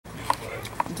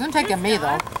Don't take me though.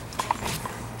 I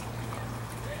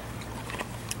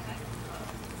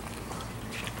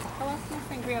lost my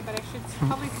sangria, but I should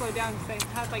probably slow down because I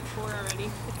had like 4 already.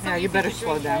 It's so Yeah, you easy better to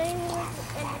slow drink. down.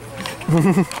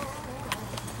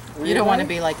 You don't want to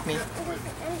be like me.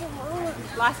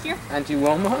 Last year? Auntie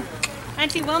Wilma?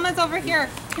 Auntie Wilma's over here.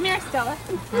 Come here, Stella.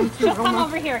 She'll come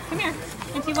over here. Come here.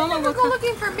 Auntie Wilma will Go come.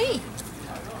 looking for me.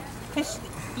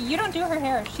 You don't do her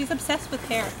hair. She's obsessed with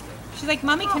hair. She's like,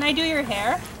 Mommy, can I do your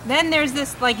hair? Then there's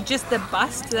this, like, just the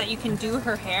bust that you can do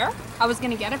her hair. I was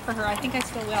going to get it for her. I think I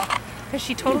still will. Because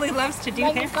she totally loves to do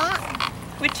hair.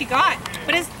 What you got?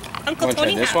 What does Uncle Want to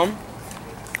Tony try this have?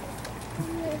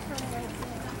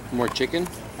 one? More chicken?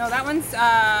 No, that one's,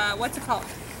 what's it called?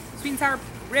 Sweet and sour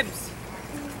ribs.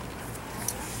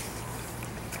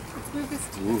 Let's move this.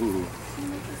 Ooh. Can you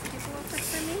move this table over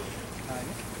for me?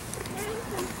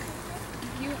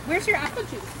 Where's your apple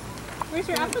juice? Where's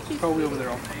your apple juice? Probably over there.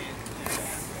 Wash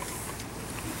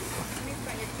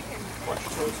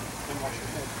your toes and wash your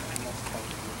head.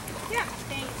 Yeah,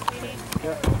 thanks, sweetie.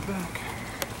 Yeah, back.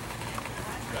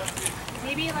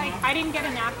 Maybe like, I didn't get a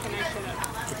napkin, I should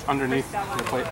have. Underneath the plate.